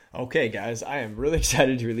Okay, guys, I am really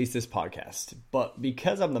excited to release this podcast, but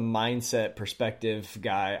because I'm the mindset perspective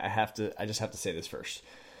guy, I just have to say this first.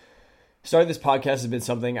 Starting this podcast has been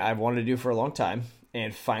something I've wanted to do for a long time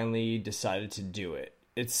and finally decided to do it.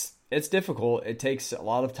 It's difficult. It takes a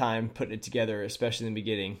lot of time putting it together, especially in the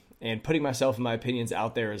beginning, and putting myself and my opinions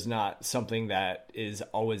out there is not something that is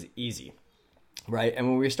always easy, right? And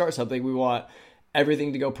when we start something, we want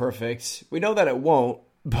everything to go perfect. We know that it won't,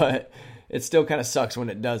 but it still kind of sucks when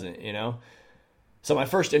it doesn't, you know? So my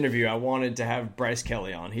first interview, I wanted to have Brice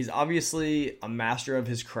Kelly on. He's obviously a master of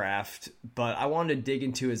his craft, but I wanted to dig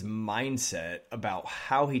into his mindset about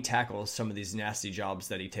how he tackles some of these nasty jobs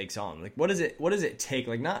that he takes on. Like, what does it take?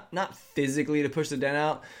 Like, not physically to push the dent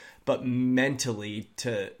out, but mentally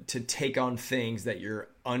to take on things that you're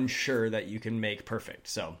unsure that you can make perfect.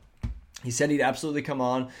 So he said he'd absolutely come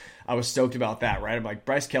on. I was stoked about that, right? I'm like,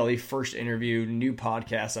 Brice Kelly, first interview, new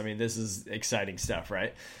podcast. I mean, this is exciting stuff,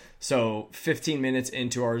 right? So 15 minutes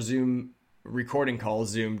into our Zoom recording call,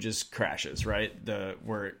 Zoom just crashes, right?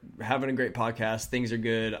 We're having a great podcast. Things are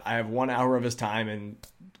good. I have 1 hour of his time and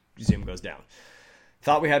Zoom goes down.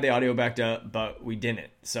 Thought we had the audio backed up, but we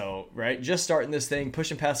didn't. So, right, just starting this thing,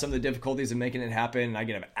 pushing past some of the difficulties and making it happen. And I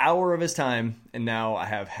get an hour of his time, and now I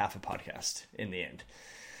have half a podcast in the end.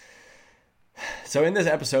 So in this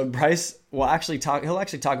episode, Brice will he'll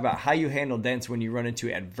actually talk about how you handle dents when you run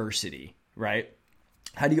into adversity, right?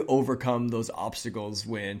 How do you overcome those obstacles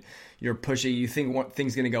when you're pushing, you think one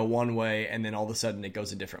thing's going to go one way and then all of a sudden it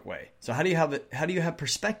goes a different way? So how do you have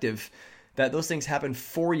perspective that those things happen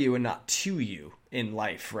for you and not to you in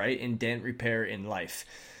life, right? In dent repair in life.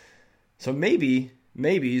 So maybe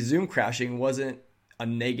Zoom crashing wasn't a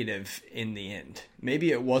negative in the end.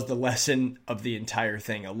 Maybe it was the lesson of the entire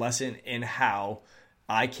thing, a lesson in how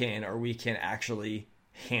we can actually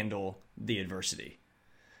handle the adversity.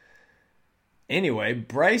 Anyway,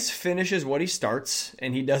 Brice finishes what he starts,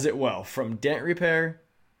 and he does it well, from dent repair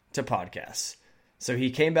to podcasts. So he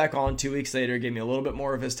came back on 2 weeks later, gave me a little bit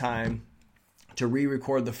more of his time to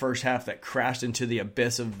re-record the first half that crashed into the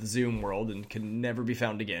abyss of the Zoom world and can never be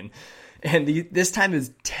found again. And this time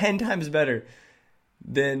is 10 times better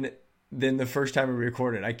than the first time we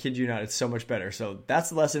recorded. I kid you not, it's so much better. So that's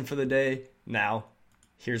the lesson for the day. Now,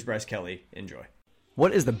 here's Brice Kelly. Enjoy.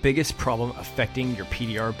 What is the biggest problem affecting your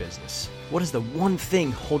PDR business? What is the one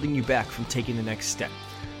thing holding you back from taking the next step?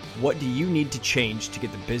 What do you need to change to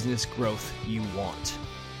get the business growth you want?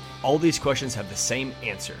 All these questions have the same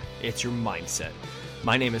answer. It's your mindset.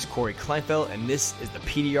 My name is Corey Kleinfeld, and this is the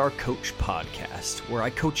PDR Coach Podcast, where I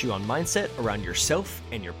coach you on mindset around yourself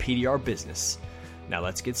and your PDR business. Now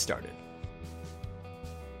let's get started.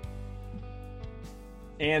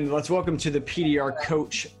 And let's welcome to the PDR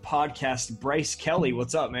Coach Podcast, Brice Kelly.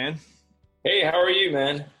 What's up, man? Hey, how are you,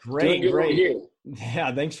 man? Great.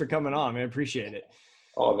 Yeah, thanks for coming on, man. Appreciate it.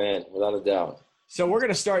 Oh, man, without a doubt. So we're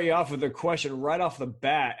going to start you off with a question right off the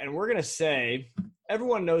bat, and we're going to say,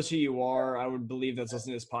 everyone knows who you are. I would believe that's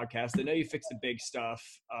listening to this podcast. They know you fix the big stuff.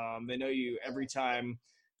 They know you every time.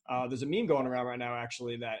 There's a meme going around right now,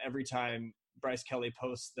 actually, that every time Brice Kelly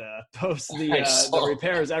posts the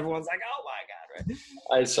repairs, everyone's like, oh my God, right?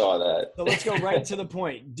 I saw that. So let's go right to the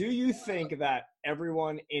point. Do you think that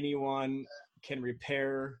anyone can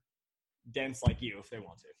repair dents like you if they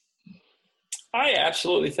want to? I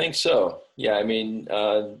absolutely think so. Yeah, I mean,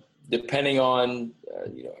 depending on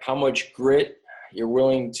how much grit you're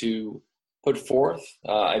willing to put forth,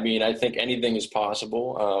 I think anything is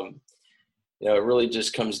possible. It really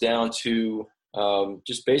just comes down to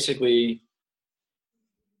just basically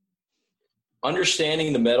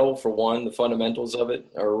understanding the metal, for one. The fundamentals of it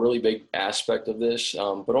are a really big aspect of this,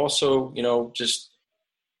 but also, the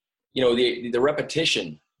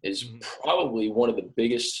repetition is probably one of the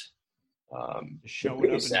biggest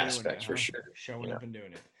aspects for sure. Showing up and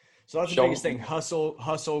doing it. So that's the biggest thing: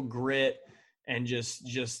 hustle, grit, and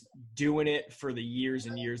just doing it for the years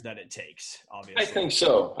and years that it takes. Obviously, I think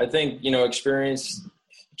so. I think experience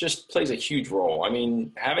just plays a huge role. I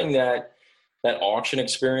mean, having that auction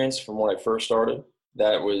experience from when I first started,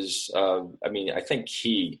 that was, I think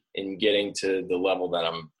key in getting to the level that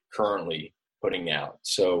I'm currently putting out.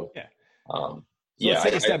 So, yeah. Let's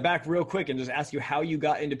take a step back real quick and just ask you how you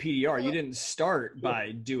got into PDR. You didn't start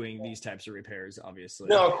by doing these types of repairs, obviously.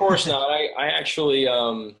 No, of course not. I actually,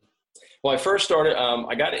 I first started,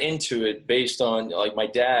 I got into it based on like my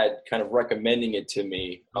dad kind of recommending it to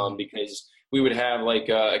me, because we would have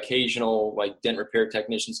occasional dent repair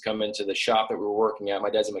technicians come into the shop that we were working at.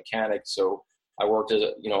 My dad's a mechanic, so I worked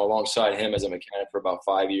alongside him as a mechanic for about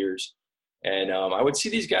 5 years. And I would see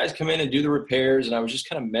these guys come in and do the repairs, and I was just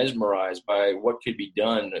kind of mesmerized by what could be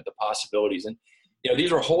done, the possibilities. And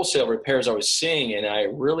these were wholesale repairs I was seeing, and I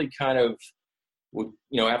really kind of would,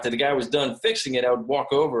 after the guy was done fixing it, I would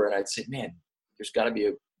walk over and I'd say, man, there's got to be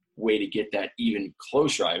a way to get that even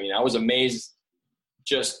closer. I mean, I was amazed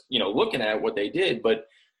just, looking at what they did, but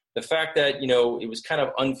the fact that, it was kind of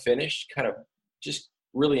unfinished kind of just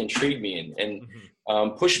really intrigued me and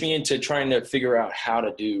pushed me into trying to figure out how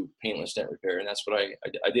to do paintless dent repair. And that's what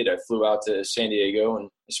I did. I flew out to San Diego and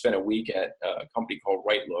spent a week at a company called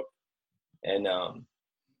Right Look, and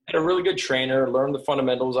had a really good trainer, learned the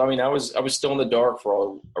fundamentals. I mean, I was still in the dark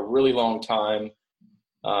for a really long time.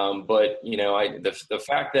 But the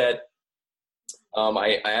fact that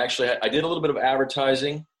I did a little bit of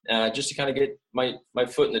advertising just to kind of get my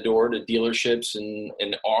foot in the door to dealerships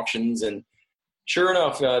and auctions. And sure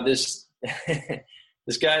enough, this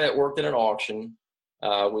this guy that worked at an auction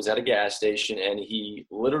was at a gas station, and he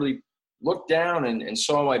literally looked down and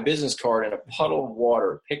saw my business card in a puddle of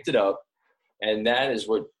water, picked it up, and that is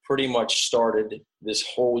what pretty much started this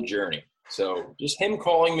whole journey. So just him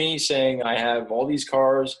calling me saying, I have all these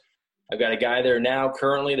cars. I've got a guy there now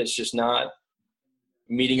currently that's just not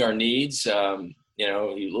meeting our needs.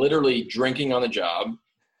 He literally drinking on the job.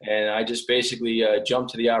 And I just basically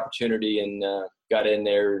jumped to the opportunity and got in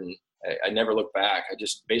there, and I never looked back. I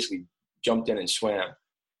just basically jumped in and swam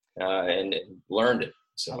and learned it.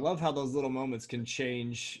 So I love how those little moments can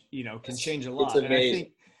change, can change a lot. It's amazing. And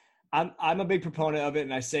I think I'm a big proponent of it,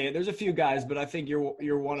 and I say it. There's a few guys, but I think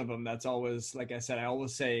you're one of them. That's always, like I said, I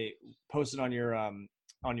always say, post it on your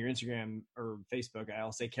Instagram or Facebook. I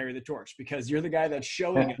always say carry the torch, because you're the guy that's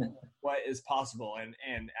showing what is possible, and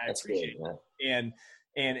I That's appreciate good, it.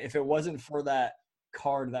 And if it wasn't for that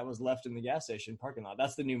card that was left in the gas station parking lot,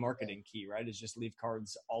 that's the new marketing key, right? Is just leave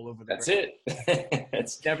cards all over the That's ground.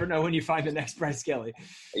 it. Never know when you find the next Brice Kelly.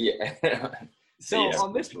 Yeah. So Yeah,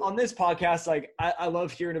 on this podcast, like I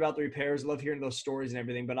love hearing about the repairs, I love hearing those stories and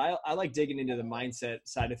everything, but I like digging into the mindset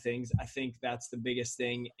side of things. I think that's the biggest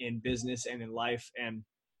thing in business and in life. And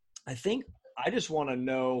I think I just want to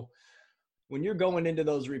know, when you're going into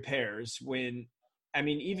those repairs,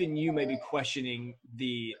 even you may be questioning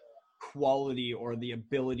the quality or the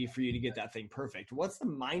ability for you to get that thing perfect. What's the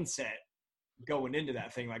mindset going into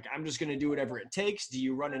that thing? Like, I'm just going to do whatever it takes. Do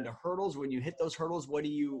you run into hurdles? When you hit those hurdles, what do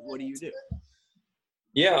you do?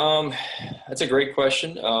 Yeah, that's a great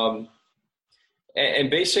question. And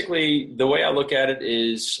basically, the way I look at it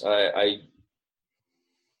is I'll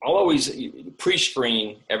always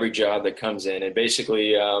pre-screen every job that comes in. And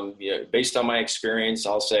basically, based on my experience,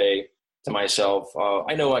 I'll say to myself,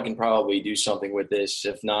 I know I can probably do something with this.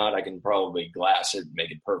 If not, I can probably glass it,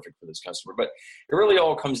 make it perfect for this customer. But it really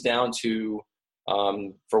all comes down to,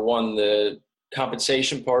 for one, the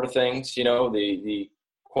compensation part of things, the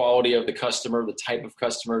quality of the customer, the type of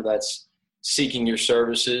customer that's seeking your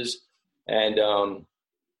services. And,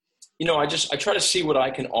 I try to see what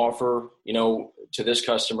I can offer, to this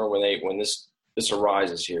customer when this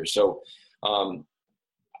arises here. So,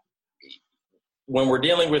 when we're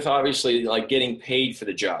dealing with, obviously, like getting paid for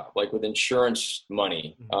the job, like with insurance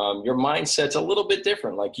money, your mindset's a little bit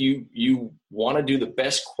different. Like you want to do the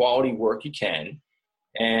best quality work you can.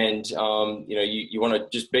 And, you want to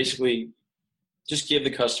just basically just give the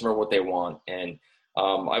customer what they want. And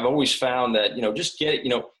I've always found that,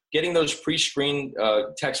 getting those pre-screened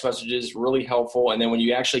text messages really helpful. And then when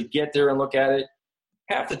you actually get there and look at it,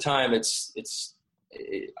 half the time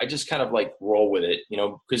I just kind of like roll with it,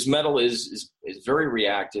 because metal is very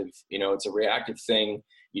reactive. It's a reactive thing.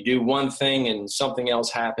 You do one thing and something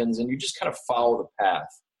else happens, and you just kind of follow the path.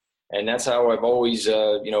 And that's how I've always,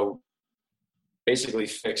 basically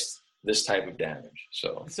fixed this type of damage.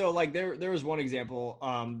 So like there was one example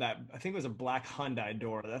that I think was a black Hyundai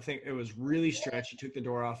door. I think it was really stretched. You took the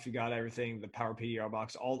door off, you got everything, the power PDR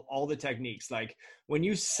box, all the techniques. Like, when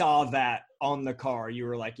you saw that on the car, you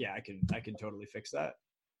were like, yeah, I can totally fix that.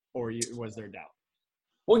 Or was there doubt?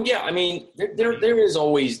 Well, yeah, I mean, there is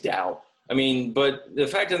always doubt. I mean, but the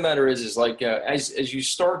fact of the matter is like, as you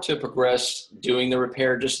start to progress doing the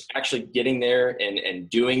repair, just actually getting there and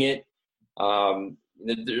doing it,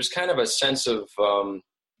 there's kind of a sense of,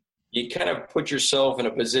 you kind of put yourself in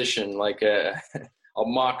a position, like a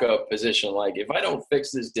mock-up position. Like, if I don't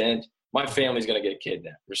fix this dent, my family's going to get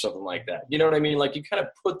kidnapped or something like that. You know what I mean? Like, you kind of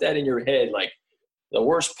put that in your head, like the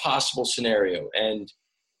worst possible scenario. And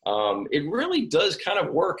it really does kind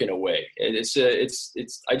of work in a way. I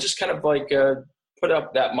just kind of like put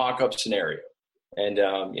up that mock-up scenario. And,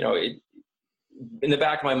 in the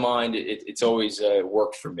back of my mind, it's always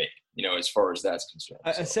worked for me, as far as that's concerned.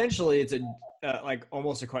 So. Essentially, it's like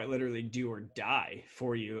almost a quite literally do or die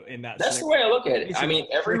for you in that. That's the way I look at it. I mean,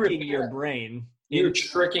 every repeat your brain, You're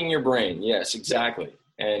tricking your brain. Yes, exactly.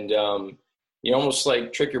 And you almost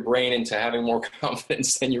like trick your brain into having more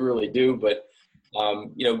confidence than you really do. But,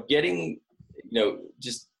 getting,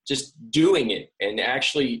 just doing it and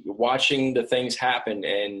actually watching the things happen,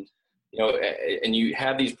 and, and you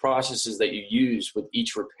have these processes that you use with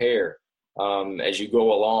each repair as you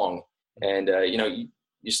go along. And,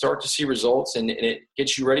 you start to see results, and it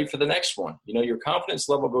gets you ready for the next one. Your confidence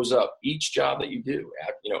level goes up each job that you do,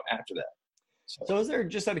 after that. So is there,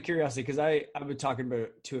 just out of curiosity, because I've been talking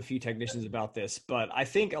to a few technicians about this, but I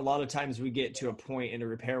think a lot of times we get to a point in a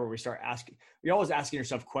repair where you're always asking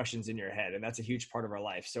yourself questions in your head, and that's a huge part of our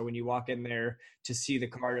life. So when you walk in there to see the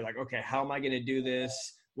car, you're like, okay, how am I going to do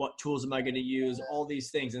this? What tools am I going to use? All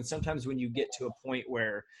these things. And sometimes when you get to a point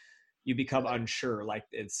where you become unsure, like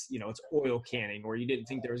it's oil canning, or you didn't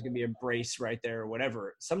think there was going to be a brace right there or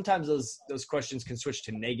whatever. Sometimes those questions can switch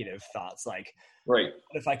to negative thoughts, like, right,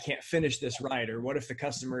 what if I can't finish this right? Or what if the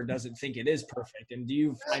customer doesn't think it is perfect? And do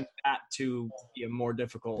you find that to be a more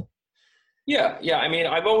difficult? Yeah. I mean,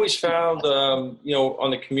 I've always found, on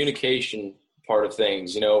the communication part of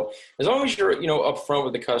things, as long as you're, upfront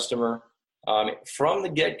with the customer from the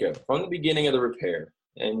get-go, from the beginning of the repair,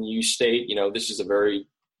 and you state, this is a very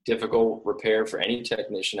difficult repair for any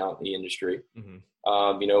technician out in the industry.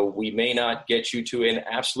 Mm-hmm. We may not get you to an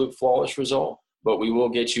absolute flawless result, but we will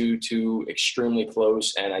get you to extremely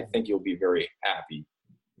close, and I think you'll be very happy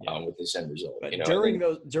with this end result. But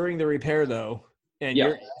during the repair, though, and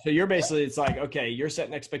you're basically, it's like, okay, you're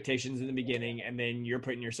setting expectations in the beginning, and then you're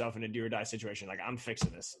putting yourself in a do or die situation. Like, I'm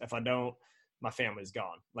fixing this. If I don't, my family's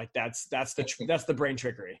gone. Like that's the brain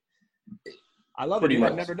trickery. I love it.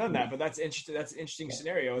 I've never done that, but that's interesting. That's an interesting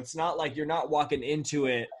scenario. It's not like you're not walking into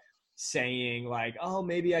it saying like, oh,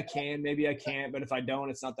 maybe I can, maybe I can't, but if I don't,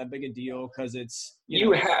 it's not that big a deal, because it's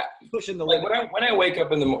pushing the limit. When I wake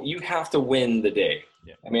up in the morning, you have to win the day.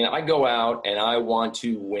 Yeah. I mean, I go out and I want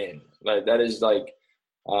to win. Like that is like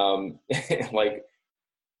like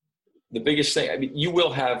the biggest thing. I mean, you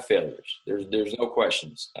will have failures. There's no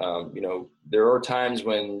questions. There are times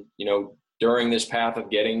when during this path of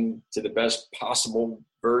getting to the best possible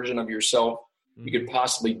version of yourself you could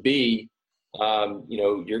possibly be,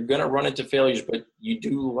 you're going to run into failures, but you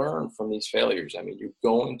do learn from these failures. I mean, you're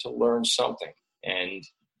going to learn something. And,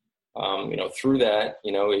 through that,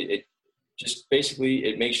 it just basically,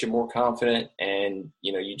 it makes you more confident, and,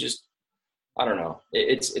 you just, I don't know,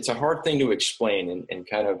 it's a hard thing to explain and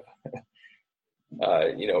kind of,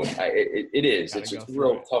 it is. It's a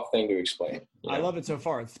real tough thing to explain. I love it so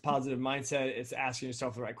far. It's positive mindset. It's asking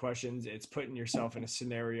yourself the right questions. It's putting yourself in a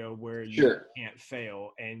scenario where you can't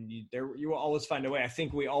fail, and you will always find a way. I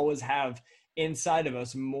think we always have inside of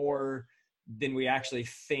us more than we actually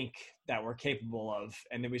think that we're capable of,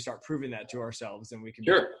 and then we start proving that to ourselves, and we can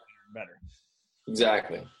be better.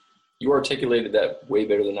 Exactly. You articulated that way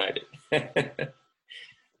better than I did.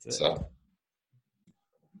 So.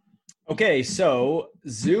 Okay, so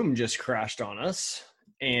Zoom just crashed on us.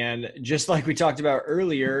 And just like we talked about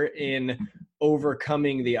earlier in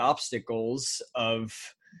overcoming the obstacles of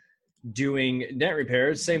doing net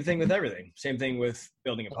repairs, same thing with everything. Same thing with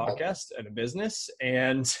building a podcast and a business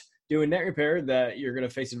and doing net repair, that you're going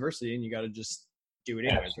to face adversity and you got to just do it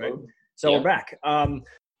anyways, right? So we're back.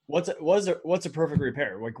 What's a perfect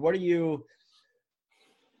repair? Like, what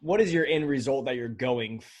is your end result that you're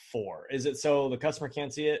going for? Is it so the customer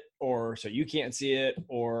can't see it, or so you can't see it,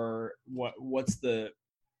 or where do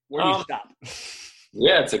you stop?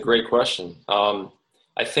 Yeah, it's a great question.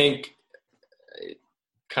 I think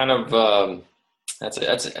kind of, that's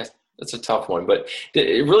a tough one, but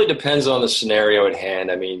it really depends on the scenario at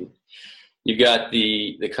hand. I mean, you've got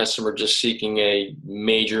the customer just seeking a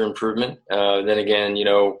major improvement. Then again,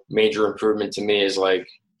 major improvement to me is like,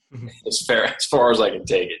 as far as I can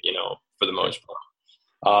take it, for the most part.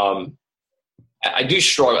 I do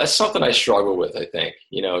struggle. That's something I struggle with, I think,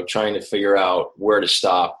 trying to figure out where to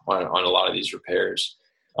stop on a lot of these repairs.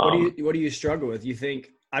 What do you struggle with? You think,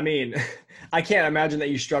 I mean, I can't imagine that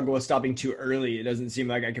you struggle with stopping too early. It doesn't seem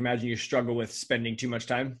like I can imagine you struggle with spending too much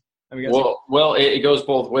time. Well, it goes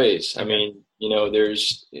both ways. I mean,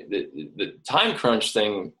 there's the time crunch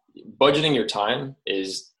thing. Budgeting your time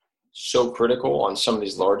is so critical on some of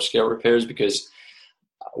these large scale repairs, because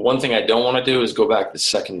one thing I don't want to do is go back the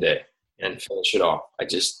second day and finish it off. I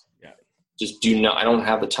just do not. I don't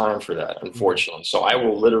have the time for that, unfortunately. So I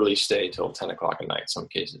will literally stay till 10 o'clock at night, some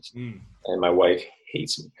cases, and my wife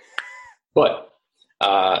hates me. But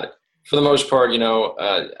for the most part,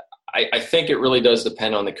 I think it really does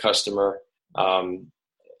depend on the customer.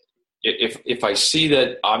 If I see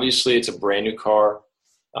that obviously it's a brand new car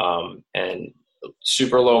and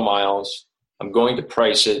super low miles, I'm going to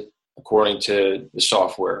price it according to the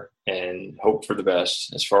software and hope for the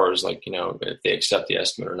best as far as like, if they accept the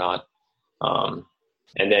estimate or not.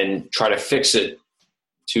 And then try to fix it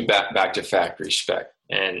to back to factory spec.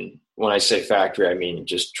 And when I say factory, I mean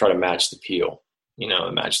just try to match the peel,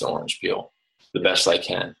 match the orange peel the best I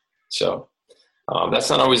can. So that's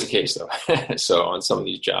not always the case though. So on some of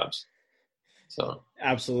these jobs. So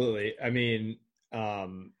absolutely. I mean,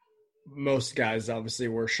 most guys, obviously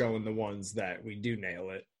we're showing the ones that we do nail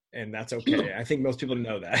it, and that's okay. I think most people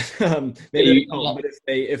know that. Maybe they don't, but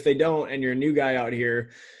if they don't, and you're a new guy out here,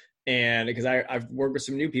 and because I've worked with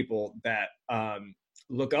some new people that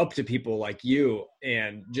look up to people like you,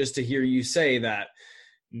 and just to hear you say that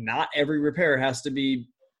not every repair has to be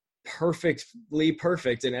perfectly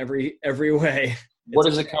perfect in every way. What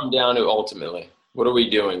does it come down to ultimately? What are we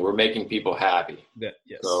doing? We're making people happy. Yes.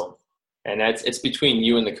 So, and it's between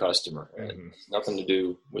you and the customer. Right? It's nothing to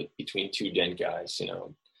do with between two den guys,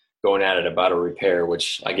 going at it about a repair,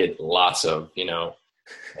 which I get lots of,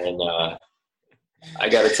 and I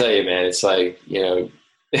got to tell you, man, it's like,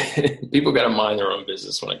 people got to mind their own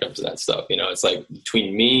business when it comes to that stuff. It's like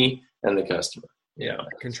between me and the customer.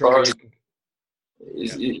 Control.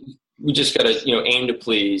 We just got to, aim to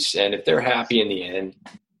please. And if they're happy in the end,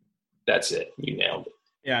 that's it. You nailed it.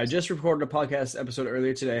 Yeah, I just recorded a podcast episode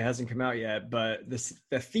earlier today. It hasn't come out yet, but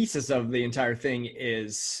the thesis of the entire thing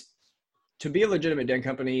is to be a legitimate den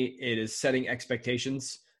company, it is setting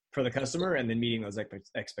expectations for the customer and then meeting those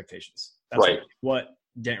expectations. That's right. What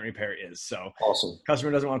dent repair is. So awesome.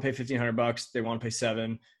 Customer doesn't want to pay $1,500. They want to pay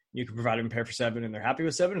 $7,000. You can provide them a repair for $7,000 and they're happy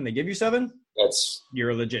with $7,000 and they give you $7,000. You're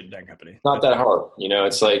a legit dent company. Not that hard.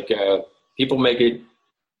 It's like people make it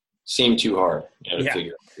seem too hard to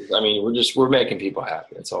figure. I mean, we're making people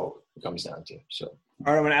happy. That's all it comes down to. So,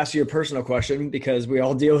 all right, I'm going to ask you a personal question because we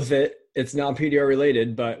all deal with it. It's not PDR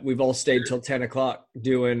related, but we've all stayed till 10 o'clock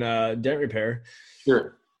doing dent repair.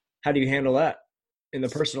 Sure. How do you handle that in the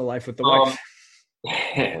personal life with the wife?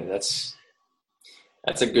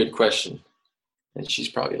 That's a good question. And she's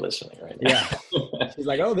probably listening right now. Yeah. She's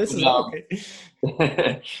like, oh, this is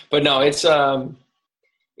okay. But no, it's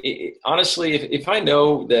honestly, if I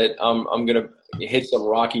know that I'm going to hit some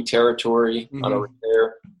rocky territory on a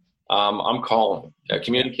repair, I'm calling.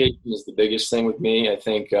 Communication is the biggest thing with me. I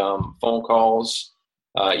think phone calls,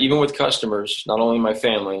 even with customers, not only my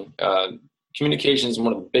family, communication is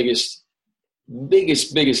one of the biggest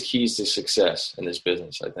keys to success in this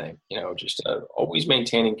business, I think. Just always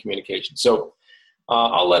maintaining communication. So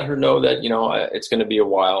I'll let her know that, it's going to be a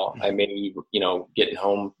while. I may be, getting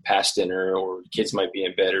home past dinner or kids might be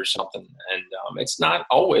in bed or something. And it's not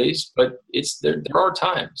always, but there are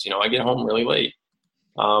times, I get home really late.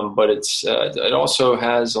 But it also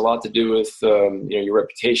has a lot to do with, your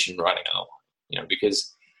reputation riding on the line,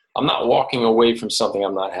 because I'm not walking away from something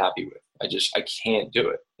I'm not happy with. I can't do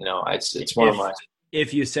it. It's one of my.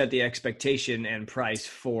 If you set the expectation and price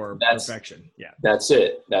for perfection. Yeah. That's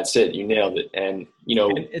it. You nailed it. And,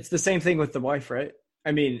 it's the same thing with the wife, right?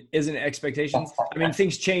 I mean, isn't it expectations? I mean,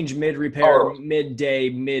 things change mid-repair, mid-day,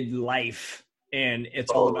 mid-life, and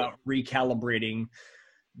it's all about recalibrating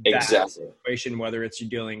that situation, whether it's you're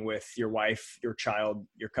dealing with your wife, your child,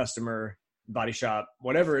 your customer, body shop,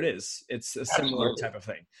 whatever it is. It's a similar type of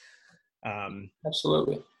thing.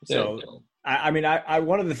 Absolutely. So, I mean,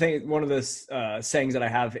 one of the sayings that I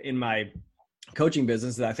have in my coaching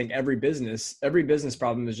business that I think every business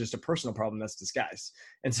problem is just a personal problem that's disguised.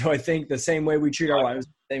 And so I think the same way we treat our wives,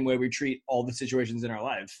 the same way we treat all the situations in our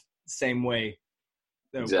life, same way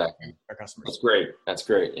that exactly our customers. That's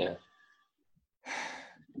great. Yeah.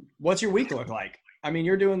 What's your week look like? I mean,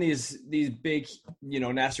 you're doing these big,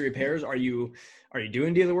 nasty repairs. Are you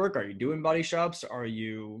doing dealer work? Are you doing body shops? Are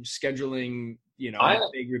you scheduling,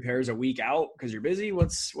 big repairs a week out because you're busy?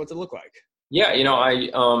 What's it look like? Yeah.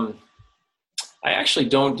 I actually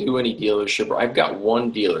don't do any dealership. I've got one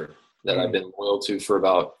dealer that I've been loyal to for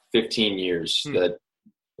about 15 years that,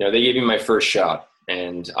 they gave me my first shot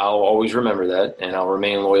and I'll always remember that and I'll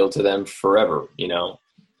remain loyal to them forever,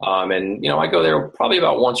 and, I go there probably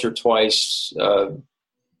about once or twice.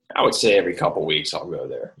 I would say every couple of weeks I'll go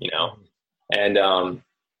there, and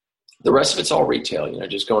the rest of it's all retail,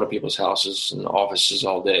 just going to people's houses and offices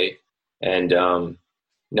all day. And,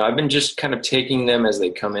 I've been just kind of taking them as they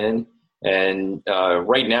come in. And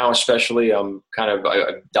right now, especially, I've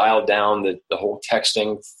dialed down the whole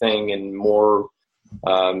texting thing and more.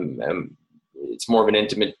 It's more of an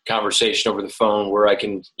intimate conversation over the phone where I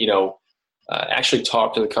can, actually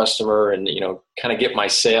talk to the customer and, kind of get my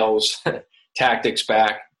sales tactics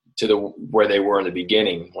back to where they were in the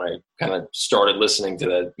beginning when I kind of started listening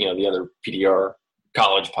to the other PDR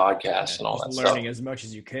college podcasts and all that stuff. Learning as much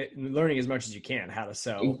as you can how to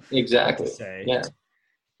sell. Exactly. To say. Yeah.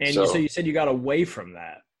 And so you said you got away from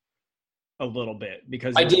that a little bit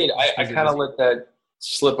because I did. I kind of let that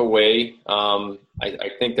slip away. I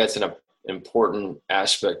think that's an important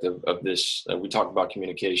aspect of this. We talk about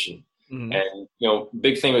communication. Mm-hmm. And,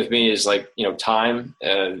 big thing with me is like, time,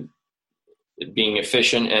 being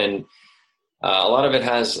efficient, and a lot of it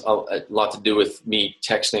has a lot to do with me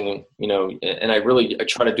texting, and I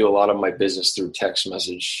try to do a lot of my business through text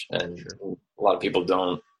message, and sure. A lot of people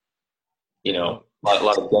don't, a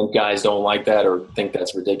lot of dent guys don't like that or think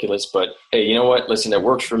that's ridiculous, but hey, you know what? Listen, it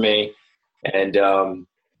works for me. And,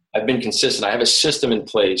 I've been consistent. I have a system in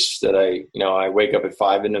place that I wake up at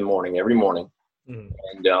 5 a.m. every morning. Mm-hmm.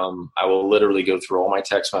 And I will literally go through all my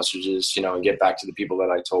text messages, and get back to the people that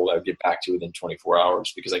I told I would get back to within 24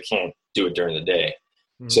 hours because I can't do it during the day.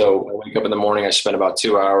 Mm-hmm. So I wake up in the morning, I spend about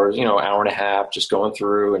 2 hours, hour and a half just going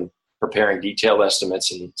through and preparing detailed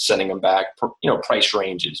estimates and sending them back, price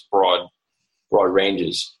ranges, broad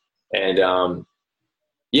ranges. And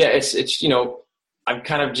it's I've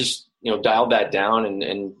kind of just, dialed that down,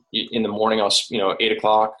 and in the morning, I'll, 8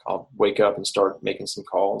 o'clock, I'll wake up and start making some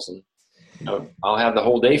calls, and I'll have the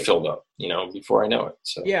whole day filled up, before I know it.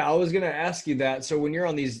 So yeah, I was going to ask you that. So when you're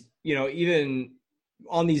on these, even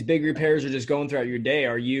on these big repairs or just going throughout your day,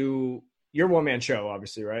 you're one man show,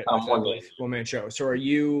 obviously, right? One man show. So are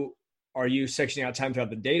you sectioning out time throughout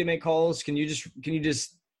the day to make calls? Can you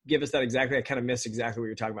just give us that exactly? I kind of missed exactly what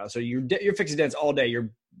you're talking about. So you're fixing dents all day. You're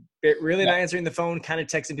really not answering the phone, kind of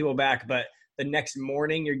texting people back, but the next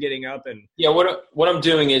morning you're getting up and what I'm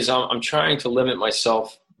doing is I'm trying to limit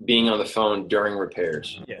myself being on the phone during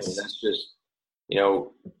repairs. Yes. And that's just,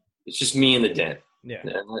 it's just me and the dent. Yeah.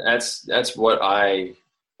 And that's what I,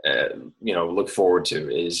 look forward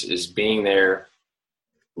to is being there,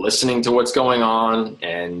 listening to what's going on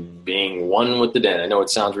and being one with the dent. I know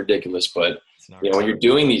it sounds ridiculous, but when you're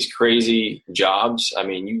doing these crazy jobs, I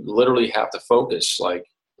mean, you literally have to focus. Like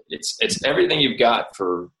it's everything you've got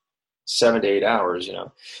for 7 to 8 hours,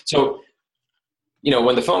 So,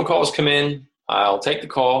 when the phone calls come in, I'll take the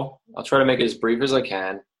call. I'll try to make it as brief as I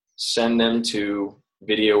can, send them to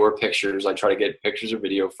video or pictures. I try to get pictures or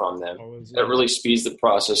video from them. That really speeds the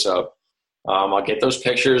process up. I'll get those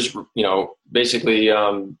pictures, basically,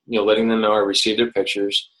 letting them know I received their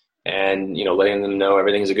pictures and, letting them know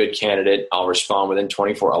everything's a good candidate. I'll respond within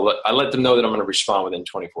 24. I let them know that I'm going to respond within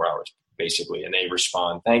 24 hours, basically. And they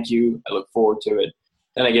respond, thank you. I look forward to it.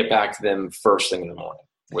 Then I get back to them first thing in the morning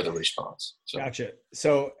with a response. So. Gotcha.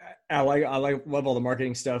 So I love all the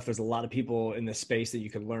marketing stuff. There's a lot of people in this space that you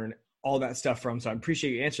can learn all that stuff from. So I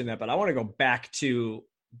appreciate you answering that, but I want to go back to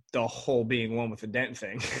the whole being one with the dent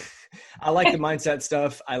thing. I like the mindset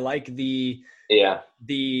stuff. I like the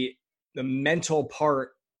mental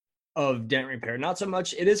part of dent repair. Not so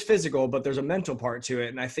much, it is physical, but there's a mental part to it.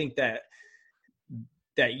 And I think that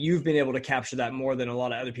you've been able to capture that more than a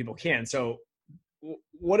lot of other people can. So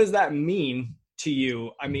what does that mean to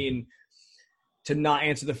you? I mean, to not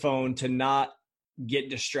answer the phone, to not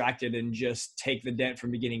get distracted and just take the dent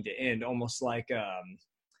from beginning to end, almost like,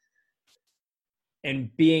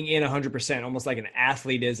 and being in 100%, almost like an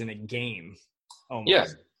athlete is in a game. Almost. Yeah.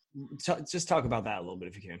 Just talk about that a little bit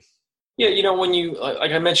if you can. Yeah. When you,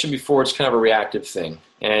 like I mentioned before, it's kind of a reactive thing.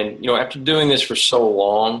 And, after doing this for so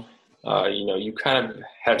long, you kind of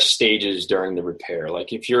have stages during the repair.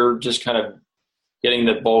 Like if you're just kind of getting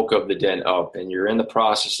the bulk of the dent up and you're in the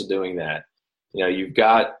process of doing that, you've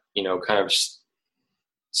got, kind of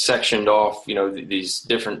sectioned off, these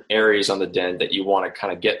different areas on the dent that you want to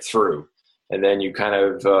kind of get through. And then you kind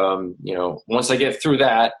of, once I get through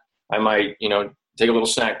that, I might, take a little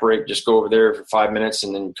snack break, just go over there for 5 minutes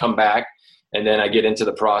and then come back. And then I get into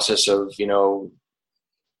the process of,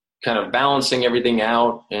 kind of balancing everything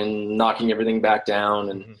out and knocking everything back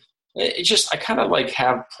down. And it just, I kind of like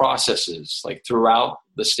have processes like throughout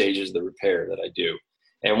the stages of the repair that I do.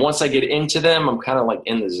 And once I get into them, I'm kind of like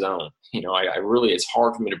in the zone. I really, it's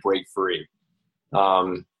hard for me to break free.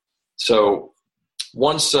 So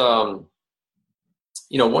once, once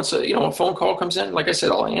a phone call comes in, like I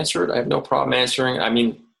said, I'll answer it. I have no problem answering. I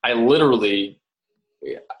mean, I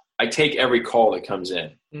take every call that comes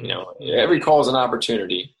in. Every call is an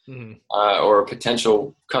opportunity or a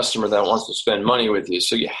potential customer that wants to spend money with you.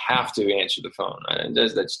 So you have to answer the phone. I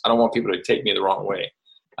don't want people to take me the wrong way.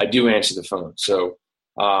 I do answer the phone. So,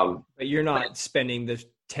 but you're not spending the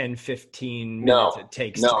 10, 15 minutes it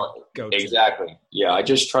takes to go to. Exactly. Yeah. I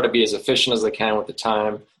just try to be as efficient as I can with the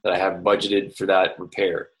time that I have budgeted for that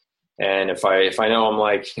repair. And if I know I'm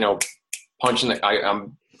like,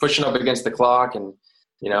 I'm pushing up against the clock and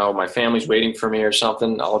my family's waiting for me or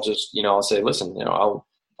something, I'll just, I'll say, listen, I'll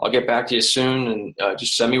get back to you soon, and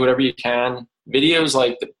just send me whatever you can. Video is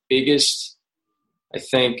like the biggest, I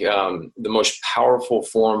think, the most powerful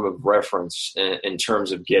form of reference in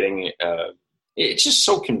terms of getting, it's just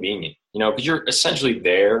so convenient, because you're essentially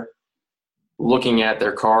there looking at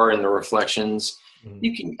their car and the reflections.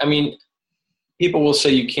 People will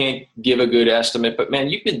say you can't give a good estimate, but man,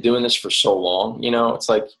 you've been doing this for so long, it's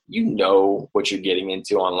like, what you're getting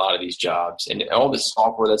into on a lot of these jobs, and all the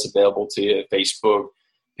software that's available to you, Facebook,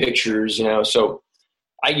 pictures, so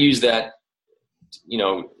I use that,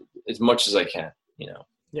 as much as I can,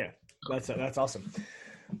 Yeah, that's awesome.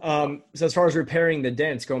 So as far as repairing the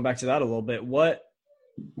dents, going back to that a little bit,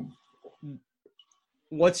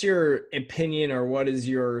 what's your opinion, or what is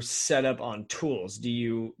your setup on tools? Do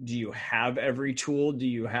you have every tool? Do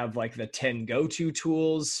you have like the 10 go-to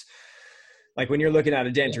tools? Like when you're looking at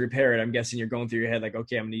a dent to repair it, I'm guessing you're going through your head like,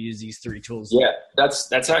 okay, I'm going to use these 3 tools. Yeah,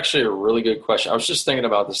 that's actually a really good question. I was just thinking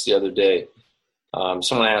about this the other day.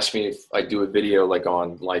 Someone asked me if I do a video like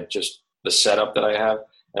on like just the setup that I have,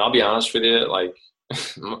 and I'll be honest with you, like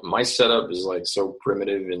my setup is like so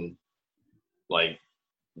primitive and like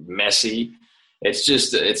messy. It's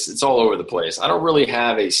just, it's all over the place. I don't really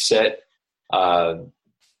have a set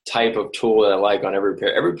type of tool that I like on every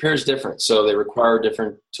repair. Every repair is different, so they require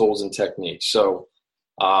different tools and techniques. So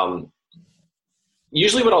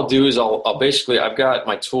usually what I'll do is I'll basically, I've got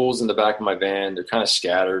my tools in the back of my van. They're kind of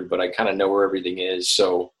scattered, but I kind of know where everything is.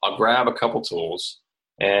 So I'll grab a couple tools,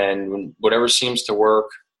 and whatever seems to work,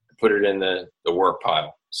 put it in the work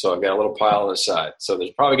pile. So I've got a little pile on the side. So there's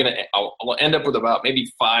probably I'll end up with about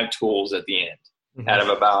maybe 5 tools at the end. Mm-hmm. Out of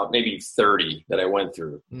about maybe 30 that I went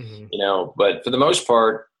through, but for the most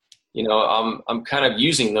part, I'm kind of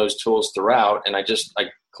using those tools throughout, and I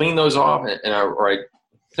clean those off and I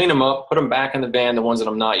clean them up, put them back in the van. The ones that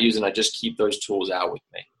I'm not using, I just keep those tools out with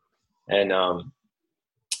me. And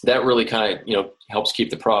that really kind of, helps keep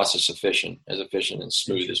the process efficient and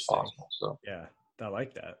smooth as possible. So, yeah, I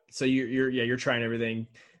like that. So you're trying everything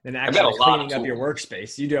and actually cleaning up your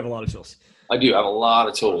workspace. You do have a lot of tools. I do have a lot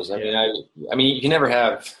of tools. I mean, you can never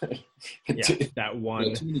have that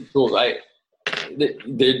one. Too many tools.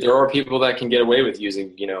 There are people that can get away with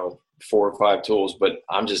using, 4 or 5 tools, but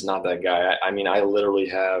I'm just not that guy. I literally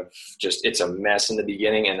have it's a mess in the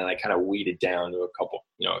beginning, and then I kind of weed it down to a couple,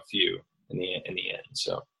 a few in the end.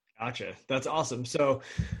 So. Gotcha. That's awesome. So,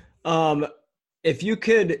 if you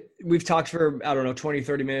could, we've talked for, 20,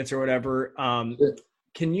 30 minutes or whatever. Sure.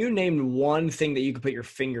 Can you name one thing that you could put your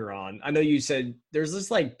finger on? I know you said there's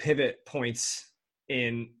this like pivot points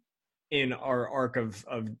in our arc of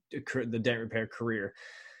the dent repair career.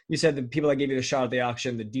 You said the people that gave you the shot at the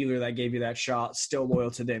auction, the dealer that gave you that shot, still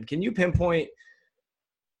loyal to them. Can you pinpoint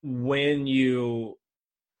when you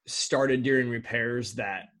started doing repairs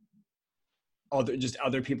that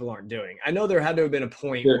other people aren't doing? I know there had to have been a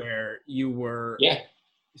point where you were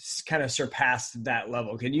kind of surpassed that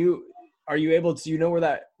level. Are you able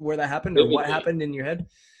to, where that happened, or what happened in your head?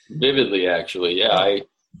 Vividly, actually. Yeah.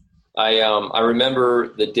 I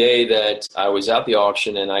remember the day that I was at the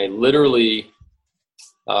auction, and I literally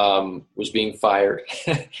was being fired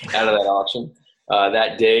out of that auction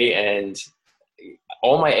that day, and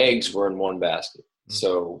all my eggs were in one basket. Mm-hmm.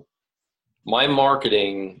 So my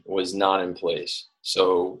marketing was not in place.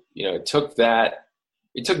 So, it took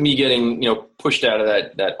me getting, pushed out of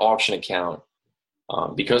that auction account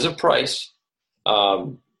because of price,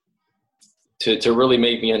 to really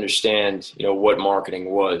make me understand, what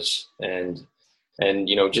marketing was, and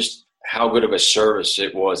just how good of a service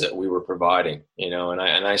it was that we were providing,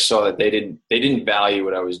 and I saw that they didn't value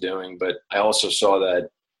what I was doing, but I also saw that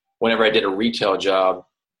whenever I did a retail job,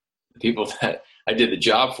 the people that I did the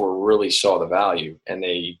job for really saw the value, and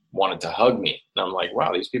they wanted to hug me. And I'm like,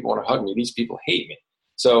 wow, these people want to hug me. These people hate me.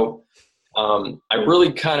 So I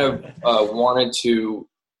really kind of wanted to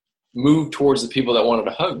move towards the people that wanted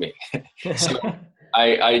to hug me. So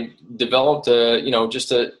I developed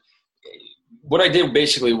what I did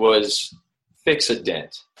basically was fix a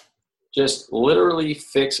dent. Just literally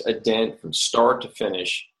fix a dent from start to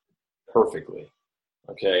finish perfectly.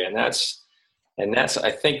 Okay. And that's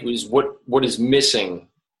I think was what is missing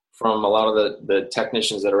from a lot of the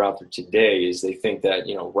technicians that are out there today, is they think that,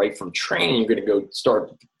 right from training, you're going to go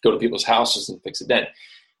to people's houses and fix a dent.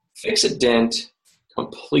 Fix a dent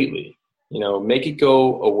completely, make it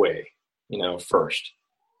go away, first,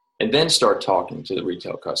 and then start talking to the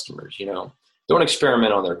retail customers. Don't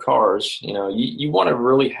experiment on their cars. You want to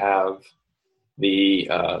really have the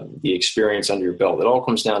experience under your belt. It all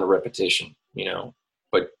comes down to repetition,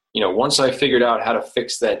 but once I figured out how to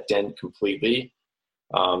fix that dent completely,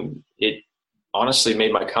 it honestly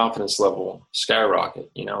made my confidence level skyrocket,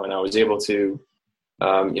 and I was able to,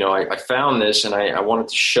 I found this and I wanted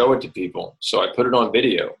to show it to people. So I put it on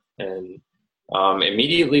video, and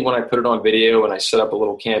immediately when I put it on video and I set up a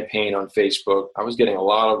little campaign on Facebook, I was getting a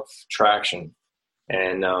lot of traction.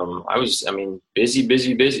 And I was busy,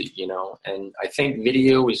 and I think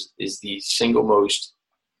video is the single most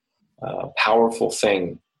powerful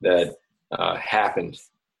thing that happened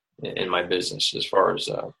in my business as far as,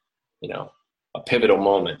 a pivotal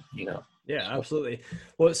moment, Yeah, absolutely.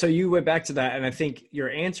 Well, so you went back to that, and I think your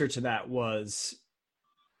answer to that was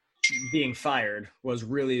being fired was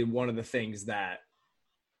really one of the things that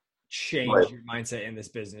changed your mindset in this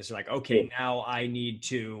business. You're like, okay, now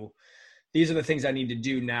these are the things I need to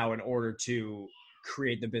do now in order to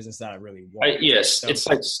create the business that I really want. Yes, so, it's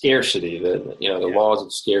like scarcity, the laws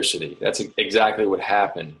of scarcity. That's exactly what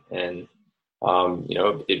happened. And,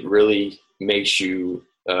 it really makes you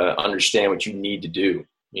understand what you need to do,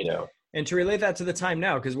 And to relate that to the time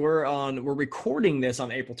now, because we're recording this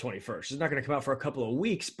on April 21st. It's not going to come out for a couple of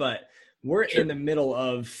weeks, but we're in the middle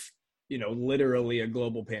of, literally a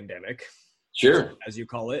global pandemic. Sure. As you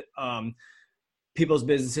call it. People's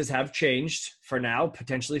businesses have changed for now,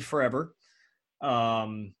 potentially forever.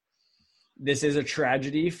 This is a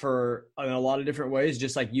tragedy in a lot of different ways,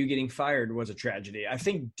 just like you getting fired was a tragedy. I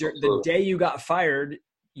think the day you got fired,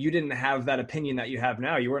 you didn't have that opinion that you have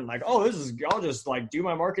now. You weren't like, oh, I'll just like do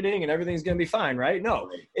my marketing and everything's going to be fine, right? No,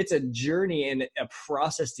 it's a journey and a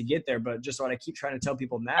process to get there. But just what I keep trying to tell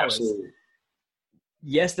people now is,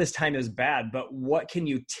 yes, this time is bad, but what can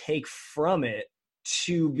you take from it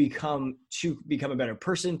to become a better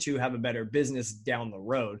person, to have a better business down the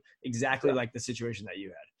road, exactly like the situation that you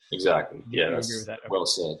had. Exactly. Yeah. That's agree with that? Okay. Well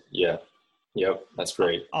said. Yeah. Yep. That's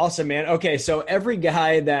great. Awesome, man. Okay. So every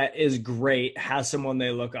guy that is great has someone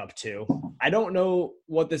they look up to. I don't know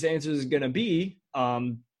what this answer is going to be.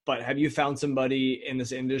 But have you found somebody in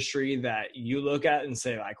this industry that you look at and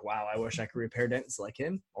say like, wow, I wish I could repair dents like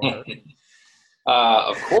him or her?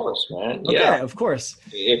 Of course, man. Okay, yeah, of course.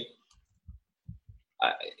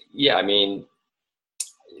 I mean,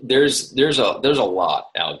 there's a lot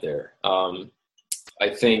out there. I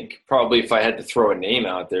think probably if I had to throw a name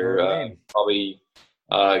out there, probably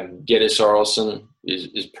Geddes Arlson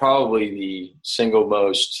is probably the single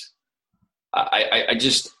most.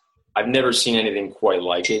 I've never seen anything quite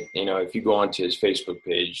like it. If you go onto his Facebook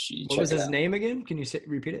page, what was his name again? Can you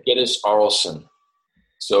repeat it? Geddes Arlson.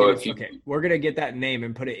 So we're gonna get that name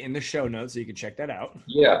and put it in the show notes so you can check that out.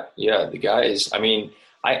 Yeah, the guy is. I mean,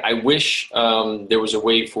 I wish there was a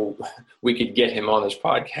way we could get him on this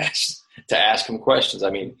podcast to ask him questions.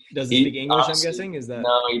 I mean, does he speak English? I'm guessing is that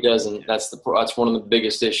no, he doesn't. That's one of the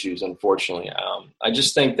biggest issues, unfortunately. I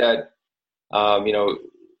just think that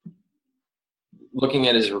looking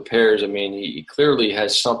at his repairs, I mean, he clearly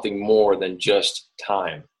has something more than just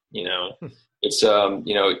time. It's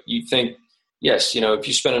you think. Yes, if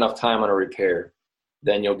you spend enough time on a repair,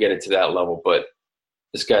 then you'll get it to that level. But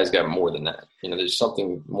this guy's got more than that. There's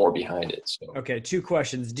something more behind it. So. Okay, 2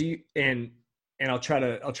 questions. Do you and I'll try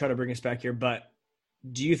to bring us back here. But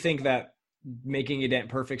do you think that making a dent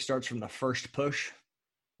perfect starts from the first push?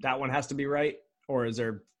 That one has to be right, or is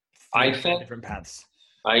there different paths?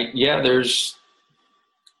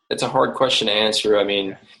 It's a hard question to answer. I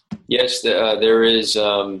mean, yes, there is.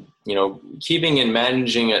 Keeping and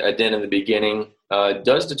managing a dent in the beginning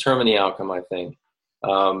does determine the outcome, I think.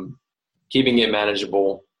 Keeping it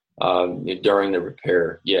manageable during the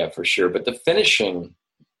repair, yeah, for sure. But the finishing,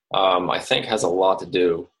 I think, has a lot to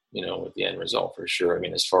do, with the end result, for sure. I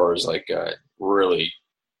mean, as far as like really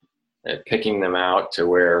picking them out to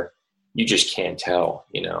where you just can't tell,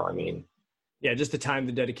 I mean. Yeah, just the time,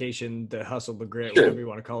 the dedication, the hustle, the grit, sure. Whatever you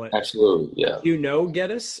want to call it. Absolutely, yeah. Do you know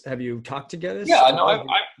Geddes? Have you talked to Geddes? Yeah, no,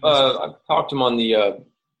 I've talked to him on the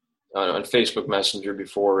on Facebook Messenger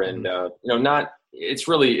before, and it's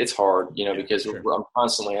hard, because sure. I'm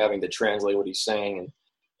constantly having to translate what he's saying.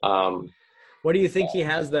 And what do you think he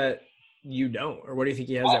has that you don't, or what do you think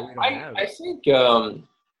he has that we don't have?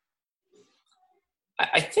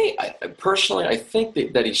 I think personally, I think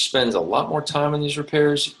that he spends a lot more time on these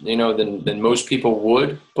repairs, than most people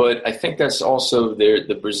would. But I think that's also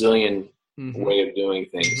the Brazilian way of doing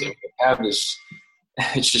things. Mm-hmm. And they have this.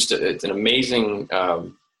 It's an amazing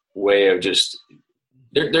way of just.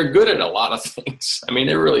 They're good at a lot of things. I mean,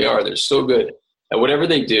 they really are. They're so good at whatever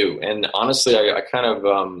they do. And honestly, I kind of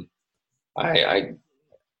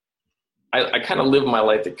I kind of live my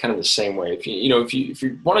life kind of the same way. If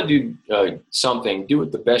you want to do something, do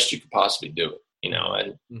it the best you could possibly do it, and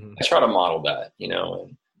I try to model that,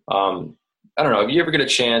 and I don't know. If you ever get a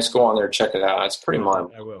chance, go on there, check it out. It's pretty mind.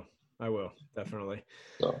 I will definitely.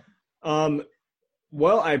 So.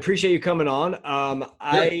 Well, I appreciate you coming on.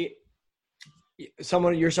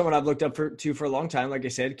 You're someone I've looked up to for a long time. Like I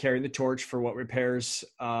said, carrying the torch for what repairs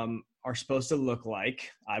are supposed to look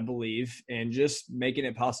like, I believe, and just making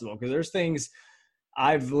it possible. Because there's things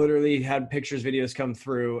I've literally had pictures, videos come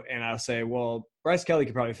through, and I'll say, well, Brice Kelly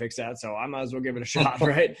could probably fix that, so I might as well give it a shot,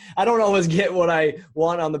 right? I don't always get what I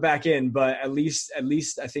want on the back end, but at least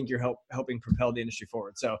I think you're helping propel the industry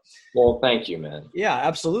forward. So, well, thank you, man. Yeah,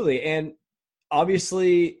 absolutely. And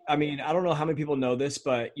obviously, I mean, I don't know how many people know this,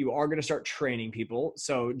 but you are going to start training people.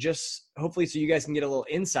 So just hopefully so you guys can get a little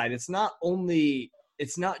insight. It's not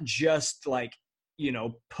just like,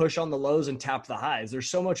 push on the lows and tap the highs. There's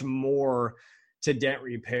so much more to dent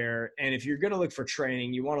repair. And if you're going to look for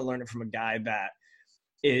training, you want to learn it from a guy that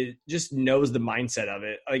just knows the mindset of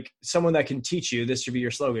it. Like someone that can teach you, this should be your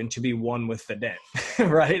slogan, to be one with the dent,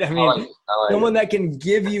 right? I mean, someone that can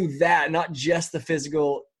give you that, not just the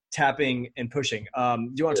physical tapping and pushing. Do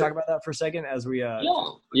you want to talk about that for a second as we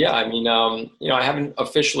Yeah. I mean, I haven't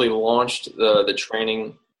officially launched the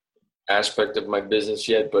training aspect of my business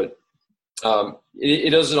yet, but it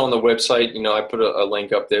does it on the website. I put a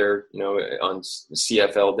link up there, on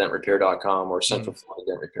cfldentrepair.com or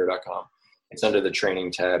centralfloridadentrepair.com. It's under the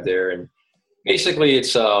training tab there. And basically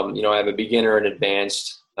it's, I have a beginner and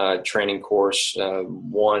advanced training course.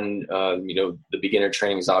 The beginner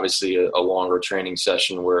training is obviously a longer training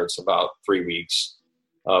session where it's about 3 weeks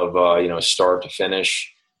of, start to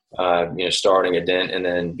finish, starting a dent and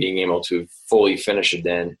then being able to fully finish a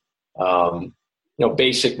dent.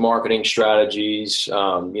 Basic marketing strategies,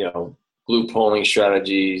 glue pulling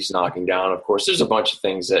strategies, knocking down. Of course, there's a bunch of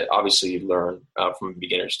things that obviously you learn from a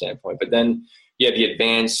beginner standpoint. But then you have the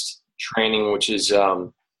advanced training, which is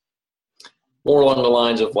more along the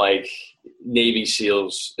lines of like Navy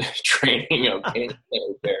SEALs training of paint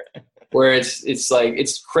repair, where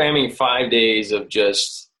it's cramming 5 days of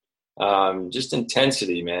just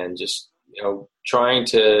intensity, man. Just trying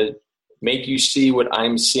to make you see what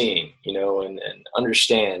I'm seeing, and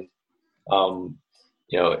understand.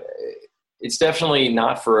 It's definitely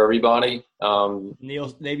not for everybody.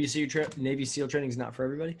 Navy SEAL training is not for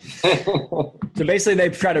everybody. So basically, they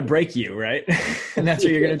try to break you, right? And that's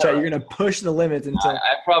what you're going to try. You're going to push the limits until.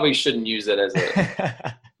 I probably shouldn't use that as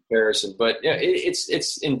a comparison, but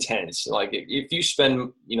it's intense. Like if you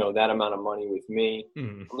spend that amount of money with me,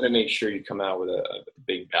 I'm going to make sure you come out with a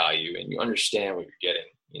big value and you understand what you're getting.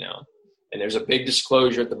 And there's a big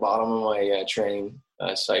disclosure at the bottom of my training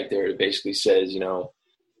site there. It basically says,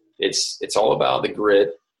 it's all about the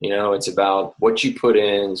grit. It's about what you put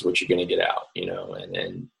in is what you're going to get out,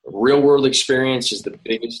 and real world experience is the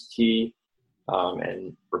biggest key,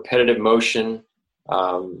 and repetitive motion.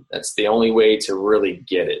 That's the only way to really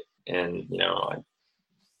get it. And,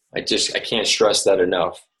 I can't stress that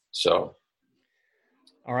enough. So.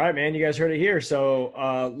 All right, man, you guys heard it here.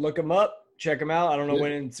 So look them up. Check them out. I don't know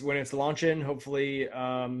when it's launching. Hopefully,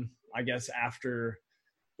 I guess after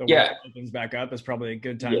the world opens back up is probably a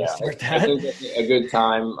good time to start that. I think a good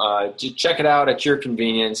time. Just check it out at your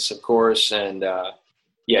convenience, of course. And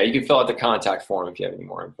you can fill out the contact form if you have any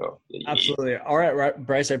more info. Absolutely. All right,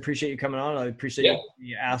 Brice, I appreciate you coming on. I appreciate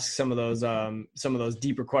you ask some of those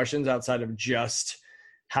deeper questions outside of just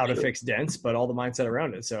how to fix dents, but all the mindset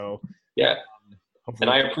around it. So and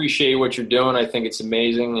I appreciate what you're doing. I think it's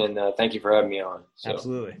amazing, and thank you for having me on. So.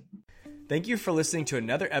 Absolutely. Thank you for listening to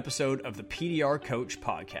another episode of the PDR Coach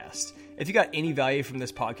Podcast. If you got any value from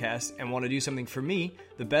this podcast and want to do something for me,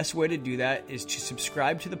 the best way to do that is to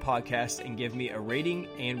subscribe to the podcast and give me a rating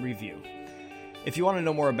and review. If you want to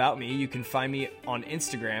know more about me, you can find me on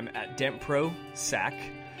Instagram at DentProSac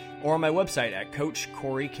or on my website at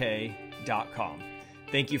CoachCoreyK.com.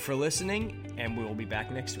 Thank you for listening, and we will be back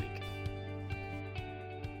next week.